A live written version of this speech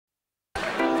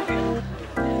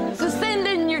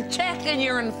taken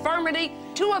your infirmity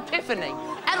to Epiphany,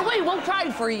 and we will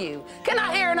pray for you. Can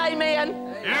I hear an amen?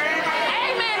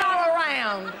 Amen all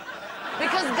around.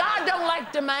 Because God don't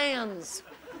like demands.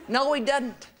 No, he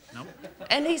doesn't. Nope.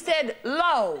 And he said,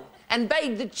 lo, and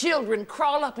bade the children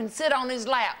crawl up and sit on his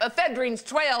lap. Ephesians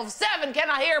 12:7. Can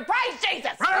I hear? Praise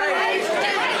Jesus! Praise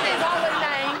his holy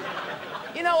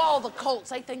name. You know, all the cults,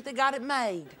 they think they got it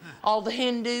made. All the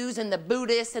Hindus and the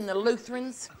Buddhists and the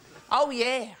Lutherans. Oh,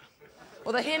 yeah.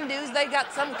 Well, the Hindus, they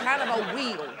got some kind of a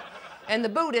wheel. And the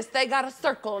Buddhists, they got a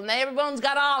circle, and everyone's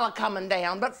got Allah coming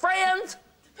down. But friends,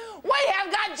 we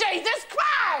have got Jesus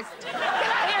Christ! Can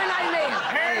I hear an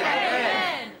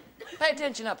amen? Amen. Pay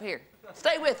attention up here.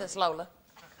 Stay with us, Lola.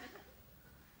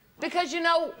 Because, you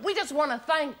know, we just want to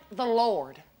thank the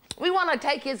Lord. We want to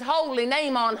take his holy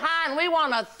name on high, and we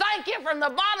want to thank you from the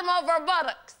bottom of our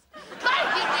buttocks.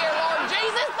 Thank you, dear Lord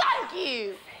Jesus. Thank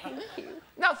you. Thank you.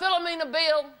 Now, Philomena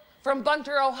Bill from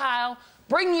Bunter, Ohio,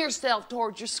 bring yourself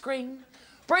towards your screen.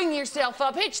 Bring yourself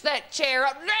up. Hitch that chair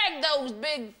up. Drag those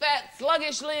big, fat,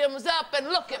 sluggish limbs up and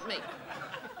look at me.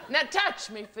 Now, touch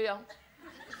me, Phil.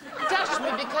 Touch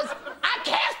me, because I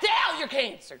cast out your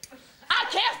cancer. I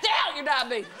cast out your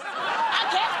diabetes. I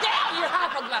cast out your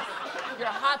hypoglycemia. Your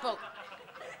hypo...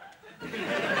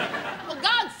 Well,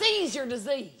 God sees your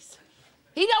disease.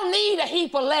 He don't need a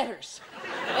heap of letters.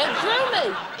 And through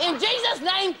me, in Jesus'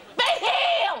 name, be